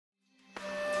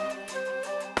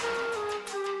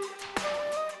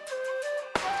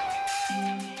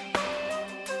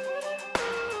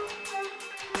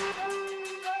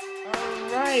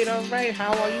all right.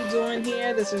 How are you doing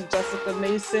here? This is Jessica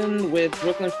Mason with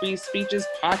Brooklyn Free Speeches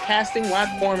podcasting while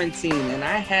quarantine, and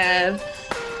I have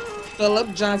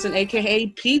Philip Johnson, aka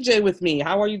PJ, with me.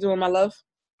 How are you doing, my love?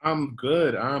 I'm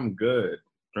good.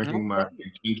 Drinking my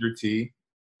ginger tea.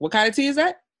 What kind of tea is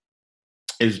that?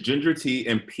 It's ginger tea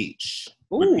and peach.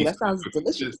 Ooh, that sounds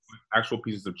delicious. With actual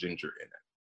pieces of ginger in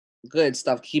it. Good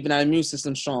stuff. Keeping our immune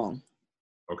system strong.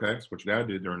 Okay, that's what you gotta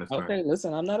do during this time. Okay,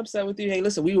 listen, I'm not upset with you. Hey,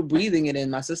 listen, we were breathing it in,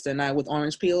 my sister and I, with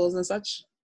orange peels and such.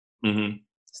 Mm-hmm.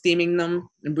 Steaming them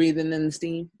and breathing in the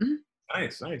steam. Mm-hmm.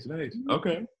 Nice.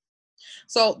 Okay.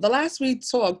 So the last we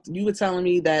talked, you were telling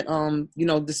me that,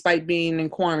 despite being in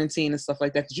quarantine and stuff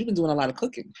like that you've been doing a lot of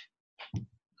cooking.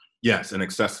 Yes, an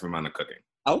excessive amount of cooking.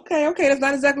 Okay, that's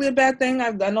not exactly a bad thing.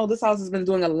 I know this house has been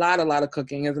doing a lot of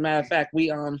cooking. As a matter of fact, we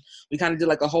kind of did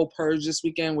like a whole purge this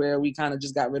weekend where we kind of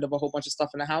just got rid of a whole bunch of stuff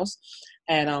in the house.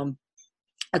 And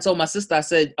I told my sister, I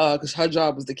said, because her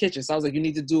job was the kitchen. So I was like, you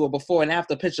need to do a before and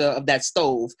after picture of that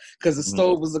stove because the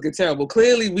stove was looking terrible.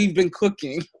 Clearly, we've been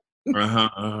cooking.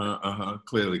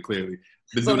 Clearly.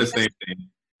 Been doing the same thing.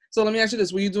 So let me ask you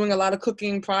this. Were you doing a lot of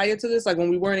cooking prior to this? Like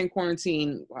when we weren't in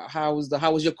quarantine, how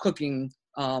was your cooking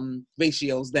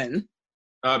ratios then?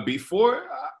 Before,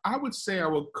 I would say I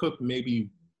would cook maybe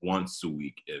once a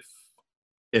week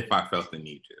if I felt the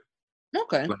need to.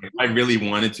 Okay. Like if I really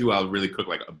wanted to, I would really cook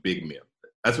like a big meal.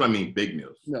 That's what I mean, big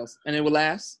meals. Yes. And it would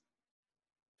last?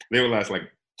 They would last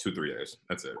like 2-3 days.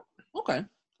 That's it. Okay.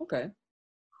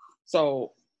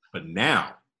 So. But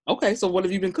now. Okay, so what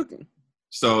have you been cooking?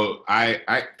 So I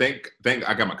think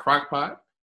I got my crock pot.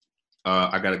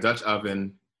 I got a Dutch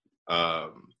oven.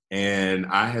 And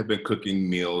I have been cooking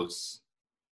meals,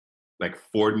 like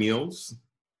 4 meals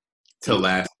to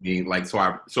last me. Like,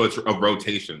 so it's a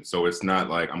rotation. So it's not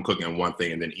like I'm cooking one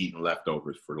thing and then eating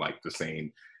leftovers for like the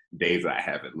same days I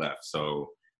have it left. So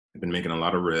I've been making a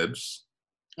lot of ribs.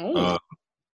 Oh,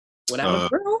 without a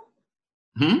grill?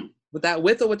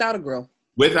 With or without a grill?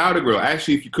 Without a grill.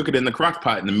 Actually, if you cook it in the crock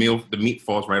pot and the meat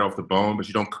falls right off the bone, but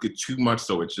you don't cook it too much.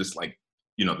 So it's just like,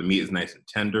 the meat is nice and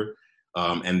tender.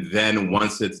 And then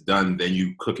once it's done, then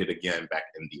you cook it again back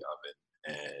in the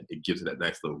oven. And it gives it that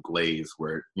nice little glaze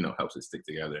where it, helps it stick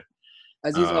together.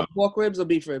 Are these pork ribs or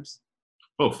beef ribs?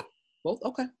 Both. Both?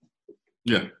 Okay.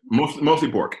 Yeah,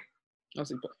 mostly pork.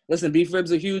 Listen, beef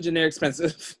ribs are huge and they're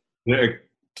expensive. Yeah.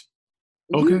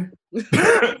 Okay.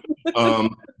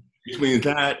 Between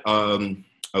that,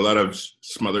 a lot of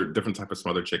different type of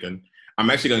smothered chicken.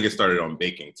 I'm actually going to get started on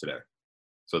baking today.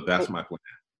 So that's my plan.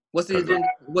 What's the agenda?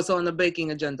 What's on the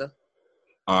baking agenda?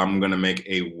 I'm going to make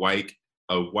a white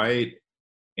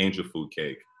angel food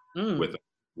cake with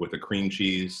a cream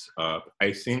cheese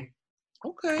icing.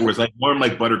 Okay. Or it's like more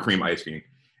like buttercream icing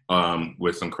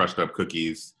with some crushed up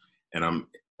cookies, and I'm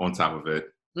on top of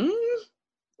it.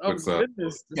 Oh,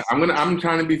 goodness. Yeah, I'm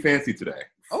trying to be fancy today.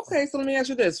 Okay, so let me ask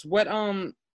you this: what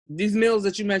these meals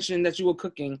that you mentioned that you were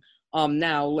cooking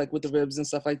now, like with the ribs and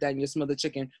stuff like that, and your smothered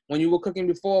chicken, when you were cooking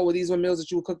before, were these meals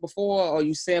that you would cook before, or are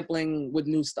you sampling with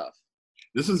new stuff?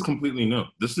 This is completely new.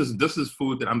 This is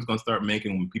food that I'm just gonna start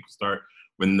making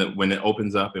when it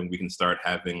opens up and we can start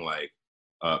having like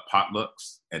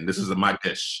potlucks. And this is my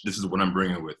dish. This is what I'm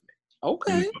bringing with me.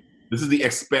 Okay. This is the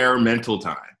experimental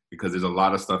time because there's a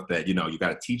lot of stuff that you got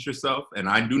to teach yourself. And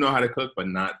I do know how to cook, but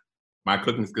my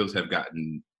cooking skills have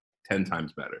gotten 10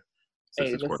 times better.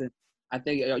 Hey, listen. I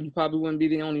think you probably wouldn't be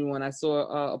the only one. I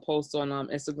saw a post on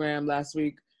Instagram last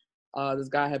week. This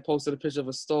guy had posted a picture of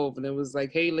a stove, and it was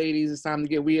like, "Hey, ladies, it's time to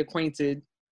get reacquainted."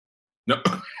 No.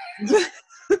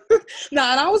 And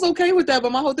I was okay with that,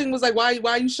 but my whole thing was like, why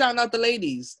are you shouting out the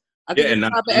ladies? I think it's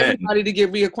time for everybody to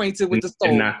get reacquainted with the stove.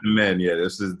 And not the men. Yeah,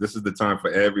 this is the time for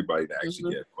everybody to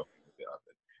actually get acquainted with the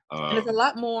oven. And it's a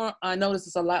lot more. I noticed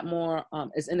it's a lot more.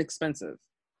 It's inexpensive.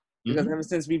 Because ever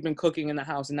since we've been cooking in the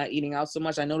house and not eating out so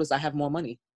much, I noticed I have more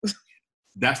money.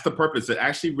 That's the purpose. It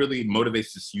actually really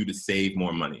motivates you to save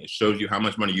more money. It shows you how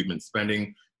much money you've been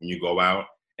spending when you go out,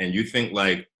 and you think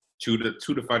like $2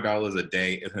 to $5 a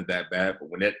day isn't that bad. But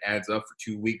when it adds up for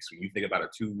 2 weeks, when you think about a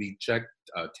 2-week check,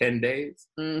 10 days,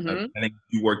 depending if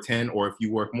you work 10 or if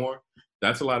you work more,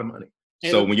 that's a lot of money.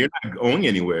 So when you're not going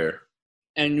anywhere,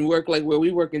 and you work like where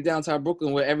we work in downtown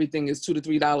Brooklyn, where everything is $2 to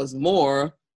 $3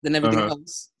 more than everything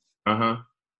else. And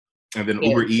then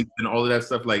Uber Eats and all of that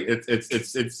stuff, like it's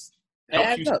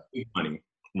helps you save money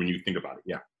when you think about it.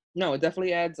 Yeah. No, it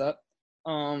definitely adds up.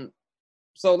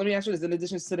 So let me ask you this: in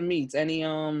addition to the meats, any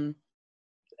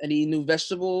new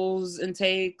vegetables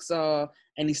intakes,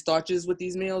 any starches with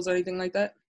these meals or anything like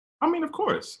that? I mean, of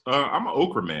course. I'm an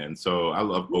okra man, so I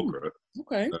love okra.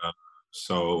 Okay.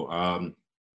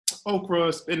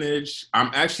 okra, spinach.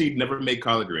 I'm actually never made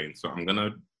collard greens, so I'm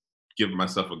gonna give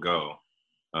myself a go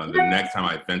the next time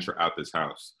I venture out this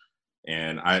house.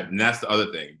 And that's the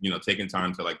other thing, taking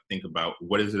time to like think about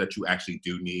what is it that you actually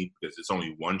do need, because it's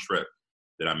only one trip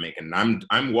that I'm making.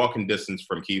 I'm walking distance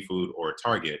from Key Food or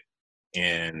Target,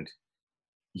 and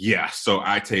yeah, so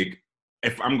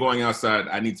if I'm going outside,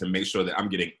 I need to make sure that I'm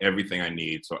getting everything I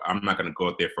need. So I'm not going to go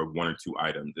out there for 1 or 2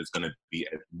 items. It's going to be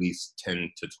at least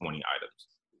 10 to 20 items.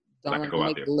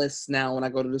 Don't make lists now when I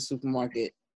go to the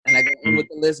supermarket. And I go in with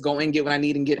the list, go in, get what I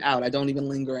need, and get out. I don't even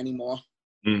linger anymore.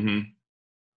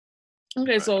 Mm-hmm.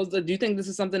 Okay, so do you think this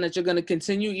is something that you're going to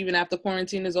continue even after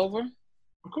quarantine is over?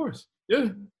 Of course. Yeah.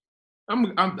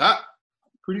 I'm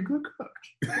pretty good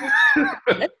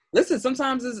cook. Listen,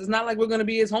 sometimes it's not like we're going to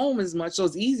be at home as much, so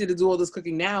it's easy to do all this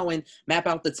cooking now and map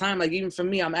out the time. Like even for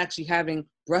me, I'm actually having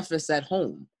breakfast at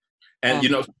home. And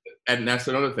and that's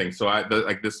another thing. So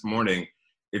like this morning,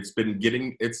 it's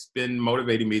been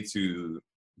motivating me to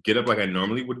get up like I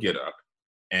normally would get up,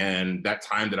 and that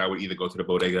time that I would either go to the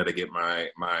bodega to get my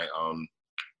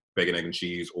bacon, egg, and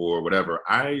cheese or whatever,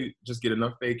 I just get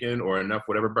enough bacon or enough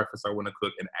whatever breakfast I want to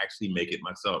cook and actually make it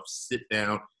myself. Sit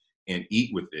down and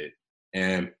eat with it.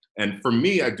 And for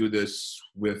me, I do this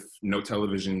with no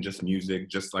television, just music,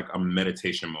 just like a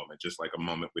meditation moment, just like a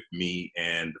moment with me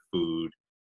and the food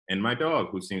and my dog,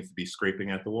 who seems to be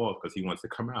scraping at the wall because he wants to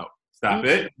come out. Stop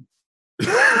it.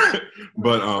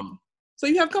 But so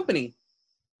you have company.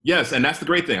 Yes, and that's the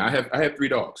great thing. I have 3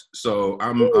 dogs, so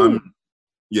I'm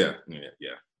yeah.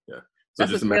 So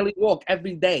that's just a daily walk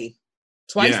every day,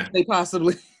 twice a day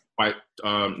possibly.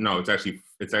 No, it's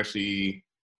actually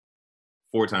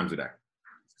 4 times a day.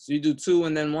 So you do 2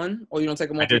 and then 1, or you don't take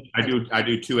them all? I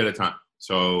do 2 at a time.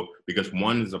 So because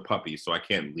 1 is a puppy, so I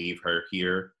can't leave her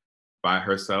here by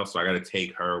herself. So I got to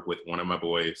take her with one of my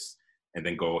boys and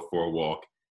then go for a walk,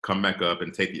 come back up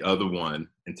and take the other one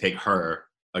and take her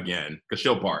again, because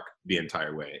she'll bark the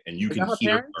entire way, and you can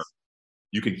hear her.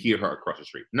 You can hear her across the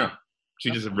street. No,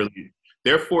 she just really.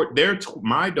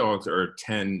 My dogs are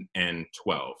 10 and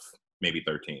 12, maybe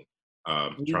 13.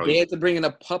 You dare to bring in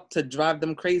a pup to drive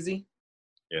them crazy?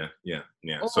 Yeah.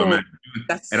 Oh, so imagine,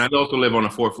 and I also live on the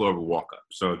 4th floor of a walk-up.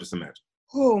 So just imagine.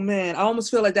 Oh man, I almost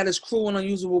feel like that is cruel and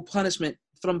unusual punishment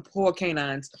from poor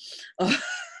canines.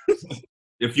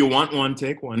 If you want one,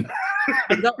 take one.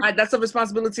 That's a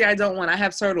responsibility I don't want. I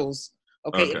have turtles.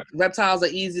 Okay. Reptiles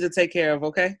are easy to take care of.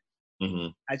 Okay. Mm-hmm.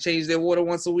 I change their water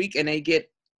once a week, and they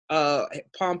get a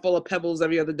palm full of pebbles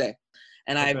every other day.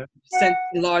 And I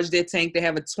enlarged their tank. They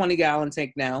have a 20-gallon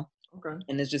tank now. Okay.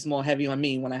 And it's just more heavy on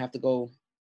me when I have to go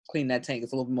clean that tank.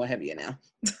 It's a little bit more heavier now.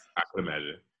 I could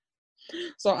imagine.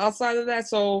 So outside of that,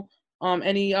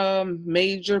 any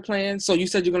major plans? So you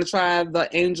said you're going to try the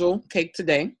angel cake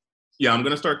today. Yeah, I'm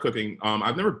going to start cooking.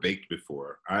 I've never baked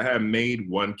before. I have made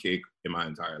 1 cake in my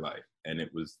entire life, and it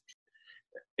was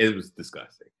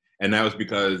disgusting. And that was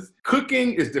because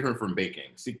cooking is different from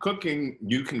baking. See, cooking,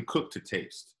 you can cook to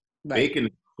taste. Right. Baking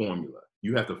is formula.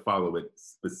 You have to follow it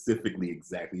specifically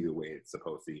exactly the way it's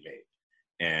supposed to be made.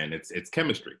 And it's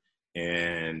chemistry.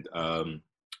 And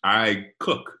I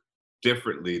cook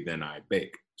differently than I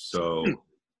bake. So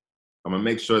I'm gonna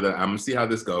make sure that I'm gonna see how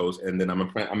this goes, and then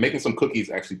I'm making some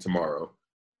cookies actually tomorrow,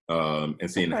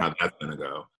 and seeing how that's gonna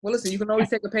go. Well, listen, you can always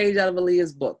take a page out of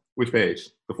Aaliyah's book. Which page?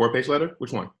 The 4-page letter?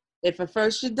 Which one? If at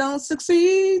first you don't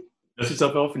succeed, dust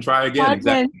yourself off and try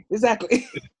again. Exactly.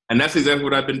 And that's exactly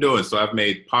what I've been doing. So I've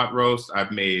made pot roast.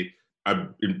 I've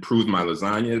improved my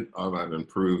lasagna. I've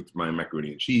improved my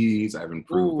macaroni and cheese. I've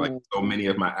improved like so many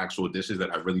of my actual dishes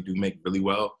that I really do make really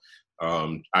well.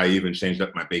 I even changed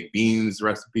up my baked beans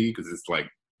recipe because it's like,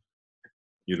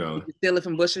 Did you steal it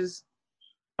from Bush's?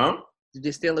 Huh? Did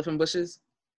you steal it from Bush's?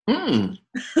 No,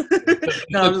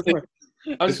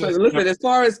 I'm just listen, as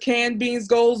far as canned beans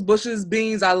goes, Bush's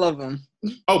beans, I love them.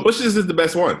 Oh, Bush's is the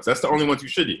best ones. That's the only ones you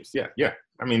should use. Yeah.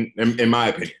 I mean, in my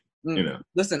opinion,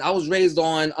 Listen, I was raised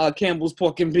on Campbell's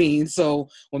pork and beans, so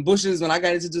when I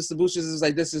got introduced to Bush's, it was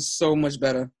like, this is so much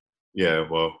better. Yeah,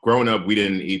 well, growing up, we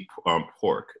didn't eat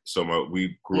pork, so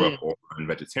we grew up on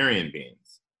vegetarian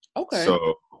beans. Okay.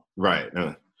 So, right.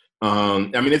 I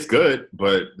mean, it's good,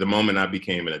 but the moment I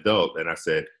became an adult, and I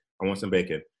said, I want some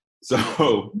bacon.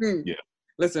 So, yeah.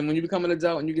 Listen, when you become an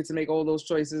adult and you get to make all those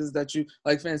choices that you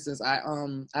like, for instance, I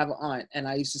have an aunt and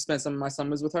I used to spend some of my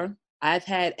summers with her. I've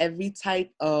had every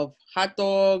type of hot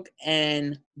dog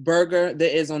and burger there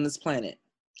is on this planet.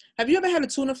 Have you ever had a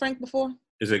tuna frank before?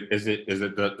 Is it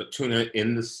the tuna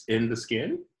in the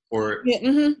skin or?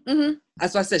 Yeah,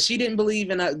 That's why I said she didn't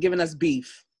believe in giving us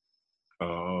beef.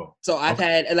 Oh. So I've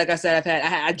Okay. had, like I said,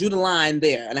 I drew the line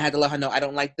there, and I had to let her know I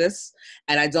don't like this,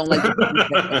 and I don't like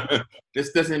the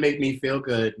This doesn't make me feel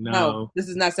good. no, No. this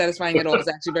is not satisfying at all. It's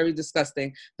actually very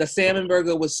disgusting. The salmon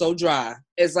burger was so dry.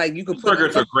 It's like you could These put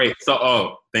burgers enough are great. So,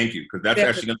 oh, thank you, because that's salmon.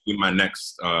 actually going to be my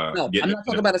next. No, I'm Getting not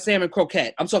talking about a salmon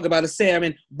croquette. I'm talking about a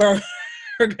salmon burger.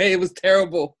 It was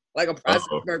terrible. Like a processed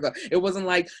Oh, burger. It wasn't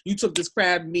like you took this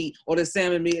crab meat or the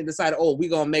salmon meat and decided, oh, we're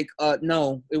gonna make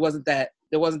no, it wasn't that.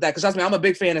 It wasn't that. Because trust me, I'm a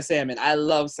big fan of salmon. I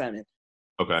love salmon.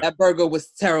 okay. That burger was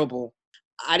terrible.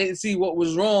 I didn't see what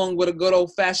was wrong with a good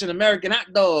old fashioned American hot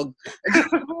dog.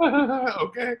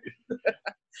 Okay.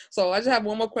 So I just have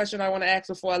one more question I want to ask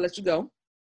before I let you go.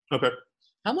 Okay.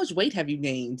 How much weight have you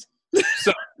gained?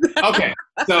 So, okay.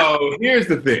 So here's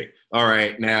the thing. All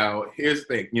right. Now, here's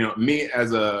the thing. Me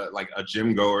as a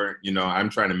gym goer, I'm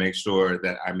trying to make sure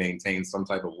that I maintain some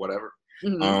type of whatever.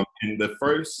 Mm-hmm. In the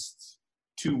first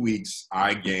 2 weeks,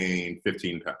 I gained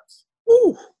 15 pounds.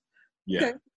 Ooh. Yeah.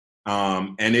 Okay.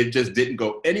 And it just didn't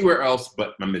go anywhere else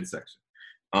but my midsection.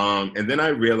 And then I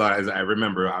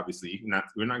remember, obviously,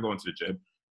 we're not going to the gym.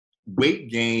 Weight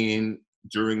gain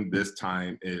during this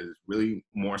time is really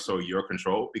more so your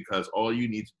control, because all you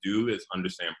need to do is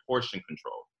understand portion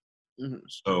control. Mm-hmm.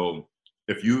 So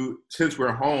since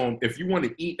we're home, if you want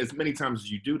to eat as many times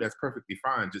as you do, that's perfectly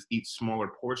fine. Just eat smaller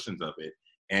portions of it,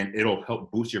 and it'll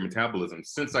help boost your metabolism.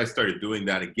 Since I started doing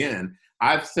that again,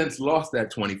 I've since lost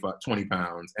that 20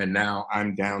 pounds, and now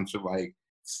I'm down to like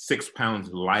 6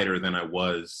 pounds lighter than I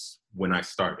was when I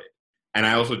started. And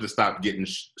I also just stopped getting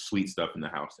sweet stuff in the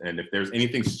house. And if there's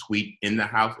anything sweet in the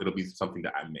house, it'll be something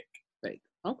that I make. Right.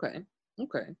 Okay.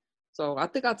 So I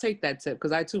think I'll take that tip,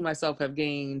 because I too myself have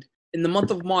gained, in the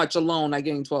month of March alone, I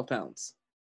gained 12 pounds.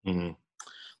 Mm-hmm.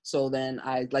 So then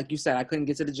like you said, I couldn't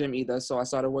get to the gym either. So I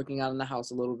started working out in the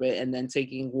house a little bit and then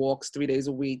taking walks 3 days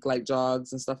a week, like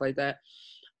jogs and stuff like that.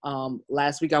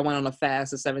 Last week I went on a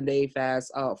 7-day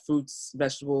fast, fruits,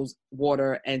 vegetables,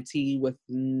 water, and tea with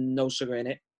no sugar in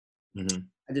it. Mm-hmm.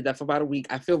 I did that for about a week.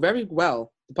 I feel very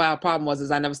well. The problem was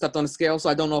I never stepped on the scale, so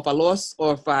I don't know if I lost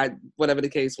or if whatever the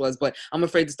case was, but I'm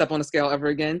afraid to step on the scale ever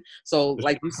again. So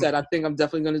like you said, I think I'm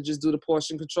definitely going to just do the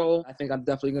portion control. I think I'm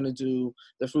definitely going to do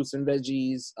the fruits and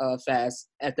veggies fast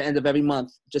at the end of every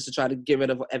month, just to try to get rid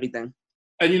of everything.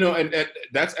 And and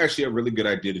that's actually a really good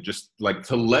idea, to just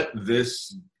to let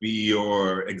this be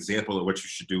your example of what you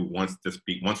should do once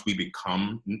we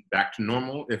become back to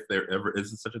normal, if there ever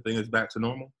is such a thing as back to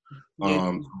normal.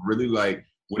 Yeah. Really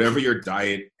whatever your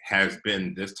diet has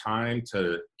been this time,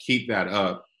 to keep that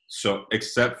up. So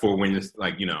except for when it's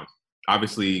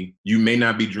obviously you may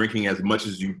not be drinking as much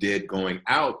as you did going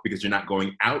out, because you're not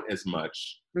going out as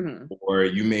much, Mm-hmm. or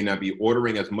you may not be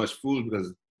ordering as much food,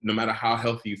 because no matter how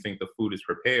healthy you think the food is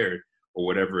prepared or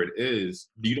whatever it is,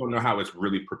 you don't know how it's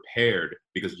really prepared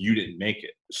because you didn't make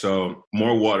it. So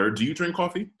more water. Do you drink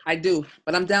coffee? I do,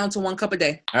 but I'm down to 1 cup a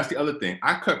day. That's the other thing.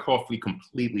 I cut coffee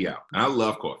completely out. And I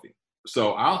love coffee.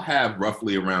 So I'll have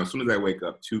roughly around, as soon as I wake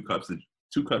up, 2 cups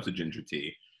of ginger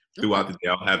tea. Throughout the day,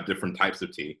 I'll have different types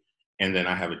of tea. And then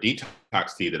I have a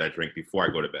detox tea that I drink before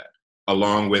I go to bed,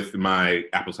 along with my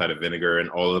apple cider vinegar and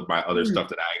all of my other stuff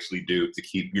that I actually do to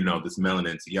keep, this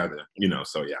melanin together,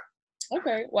 so yeah.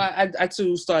 Okay. Well, I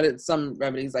too started some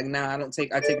remedies. Like now I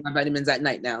take my vitamins at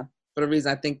night now. For the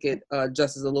reason I think it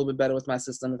adjusts a little bit better with my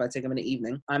system if I take them in the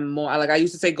evening. I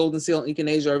used to take Golden Seal and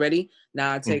Echinacea already.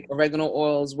 Now I take oregano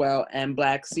oil as well and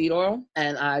black seed oil.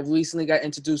 And I recently got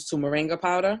introduced to moringa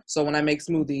powder. So when I make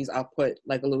smoothies, I'll put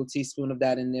like a little teaspoon of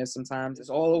that in there sometimes. It's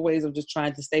all the ways of just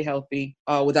trying to stay healthy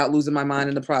without losing my mind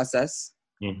in the process.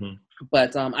 Mm-hmm.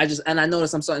 But I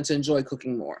notice I'm starting to enjoy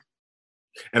cooking more.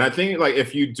 And I think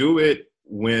if you do it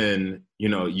when,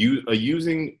 you are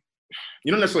using,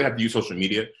 you don't necessarily have to use social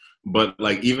media, but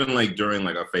even during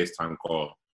a FaceTime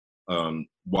call,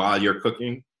 while you're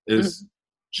cooking is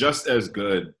just as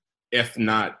good, if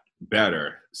not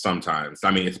better sometimes.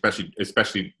 I mean,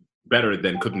 especially better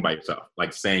than cooking by yourself.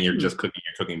 Like saying you're just cooking,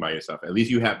 you're cooking by yourself. At least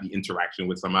you have the interaction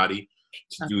with somebody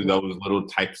to do those little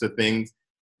types of things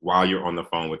while you're on the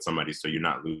phone with somebody, so you're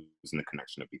not losing the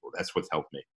connection of people. That's what's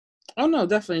helped me. Oh no,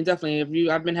 definitely.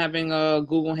 I've been having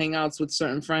Google Hangouts with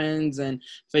certain friends and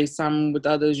FaceTime with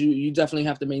others. You definitely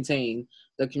have to maintain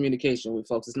the communication with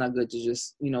folks. It's not good to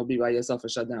just be by yourself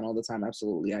and shut down all the time.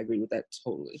 Absolutely, I agree with that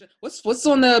totally. What's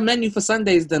on the menu for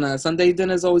Sunday's dinner? Sunday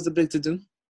dinner is always a big to do.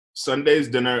 Sunday's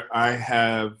dinner,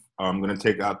 I'm gonna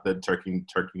take out the turkey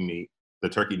meat, the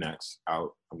turkey necks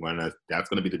out. That's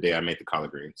gonna be the day I make the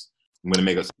collard greens. I'm going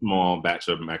to make a small batch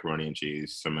of macaroni and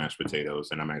cheese, some mashed potatoes,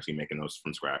 and I'm actually making those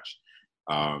from scratch.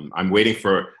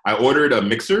 I ordered a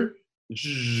mixer,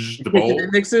 the bowl.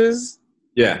 Mixers?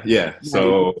 Yeah.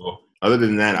 So other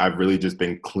than that, I've really just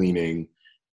been cleaning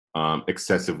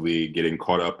excessively, getting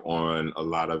caught up on a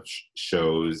lot of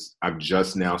shows. I've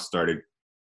just now started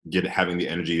having the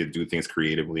energy to do things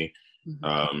creatively.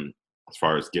 As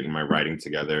far as getting my writing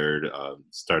together,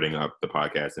 starting up the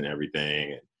podcast and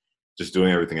everything, and just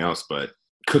doing everything else. But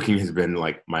cooking has been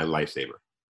like my lifesaver.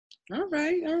 All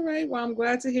right. Well, I'm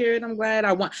glad to hear it. I'm glad.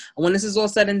 When this is all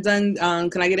said and done,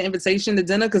 can I get an invitation to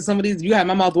dinner? Because some of these, you had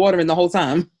my mouth watering the whole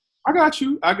time. I got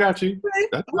you. Okay. I got you.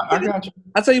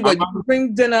 I'll tell you what, you can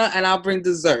bring dinner and I'll bring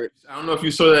dessert. I don't know if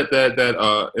you saw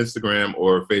that Instagram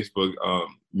or Facebook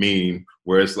meme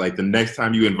where it's like, the next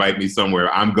time you invite me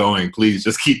somewhere, I'm going. Please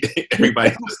just keep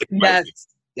everybody. Just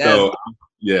Yes. So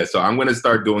so I'm going to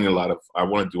start doing I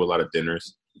want to do a lot of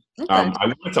dinners. Okay. I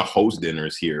wanted to host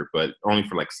dinners here, but only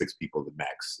for like 6 people the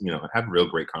max. Have real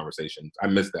great conversations. I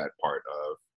miss that part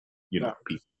of,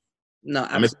 people. No,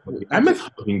 I miss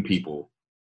hugging people.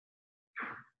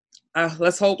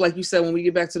 Let's hope, like you said, when we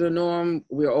get back to the norm,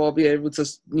 we'll all be able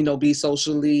to, be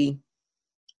socially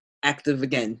active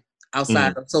again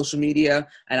outside of social media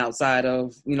and outside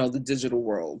of, the digital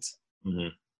world. Mm-hmm.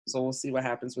 So we'll see what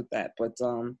happens with that. But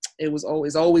it was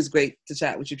always great to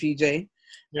chat with you, PJ.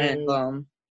 Yeah. And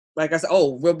like I said,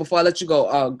 before I let you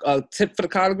go, a tip for the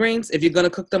collard greens: if you're gonna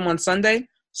cook them on Sunday,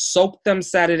 soak them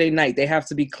Saturday night. They have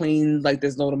to be clean like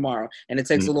there's no tomorrow, and it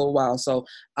takes a little while. So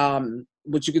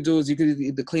what you could do is you could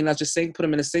either clean out your sink, put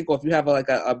them in a sink, or if you have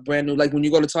a brand new, like when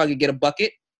you go to Target, get a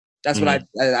bucket. That's what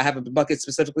I have, a bucket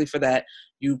specifically for that.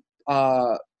 You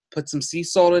put some sea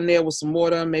salt in there with some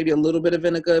water, maybe a little bit of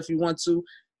vinegar if you want to.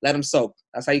 Let them soak.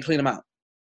 That's how you clean them out.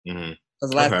 Because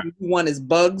the last thing you want is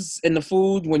bugs in the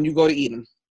food when you go to eat them.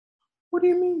 What do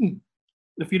you mean?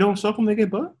 If you don't soak them, they get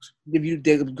bugs?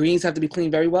 The greens have to be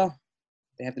cleaned very well.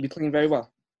 They have to be cleaned very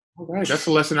well. All right, that's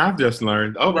a lesson I've just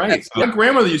learned. All right, so my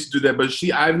grandmother used to do that, but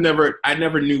I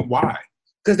never knew why.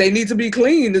 Because they need to be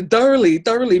cleaned thoroughly.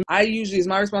 It's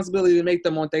my responsibility to make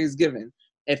them on Thanksgiving.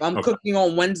 If I'm cooking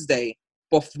on Wednesday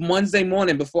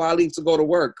morning before I leave to go to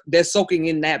work, they're soaking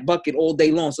in that bucket all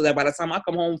day long, so that by the time I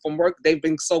come home from work, they've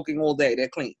been soaking all day. They're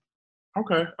clean.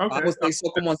 Okay. I would say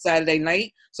soak them on Saturday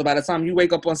night, so by the time you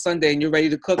wake up on Sunday and you're ready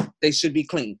to cook, they should be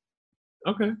clean.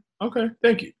 Okay.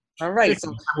 Thank you. All right.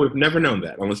 So I would have never known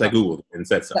that unless I Googled and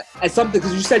said so. It's something,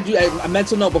 because you said a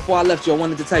mental note before I left you. I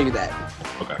wanted to tell you that.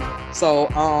 Okay. So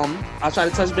I'll try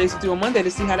to touch base with you on Monday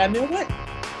to see how that meal went.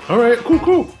 All right.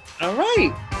 Cool. All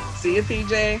right. See you,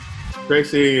 PJ. Great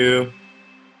seeing you.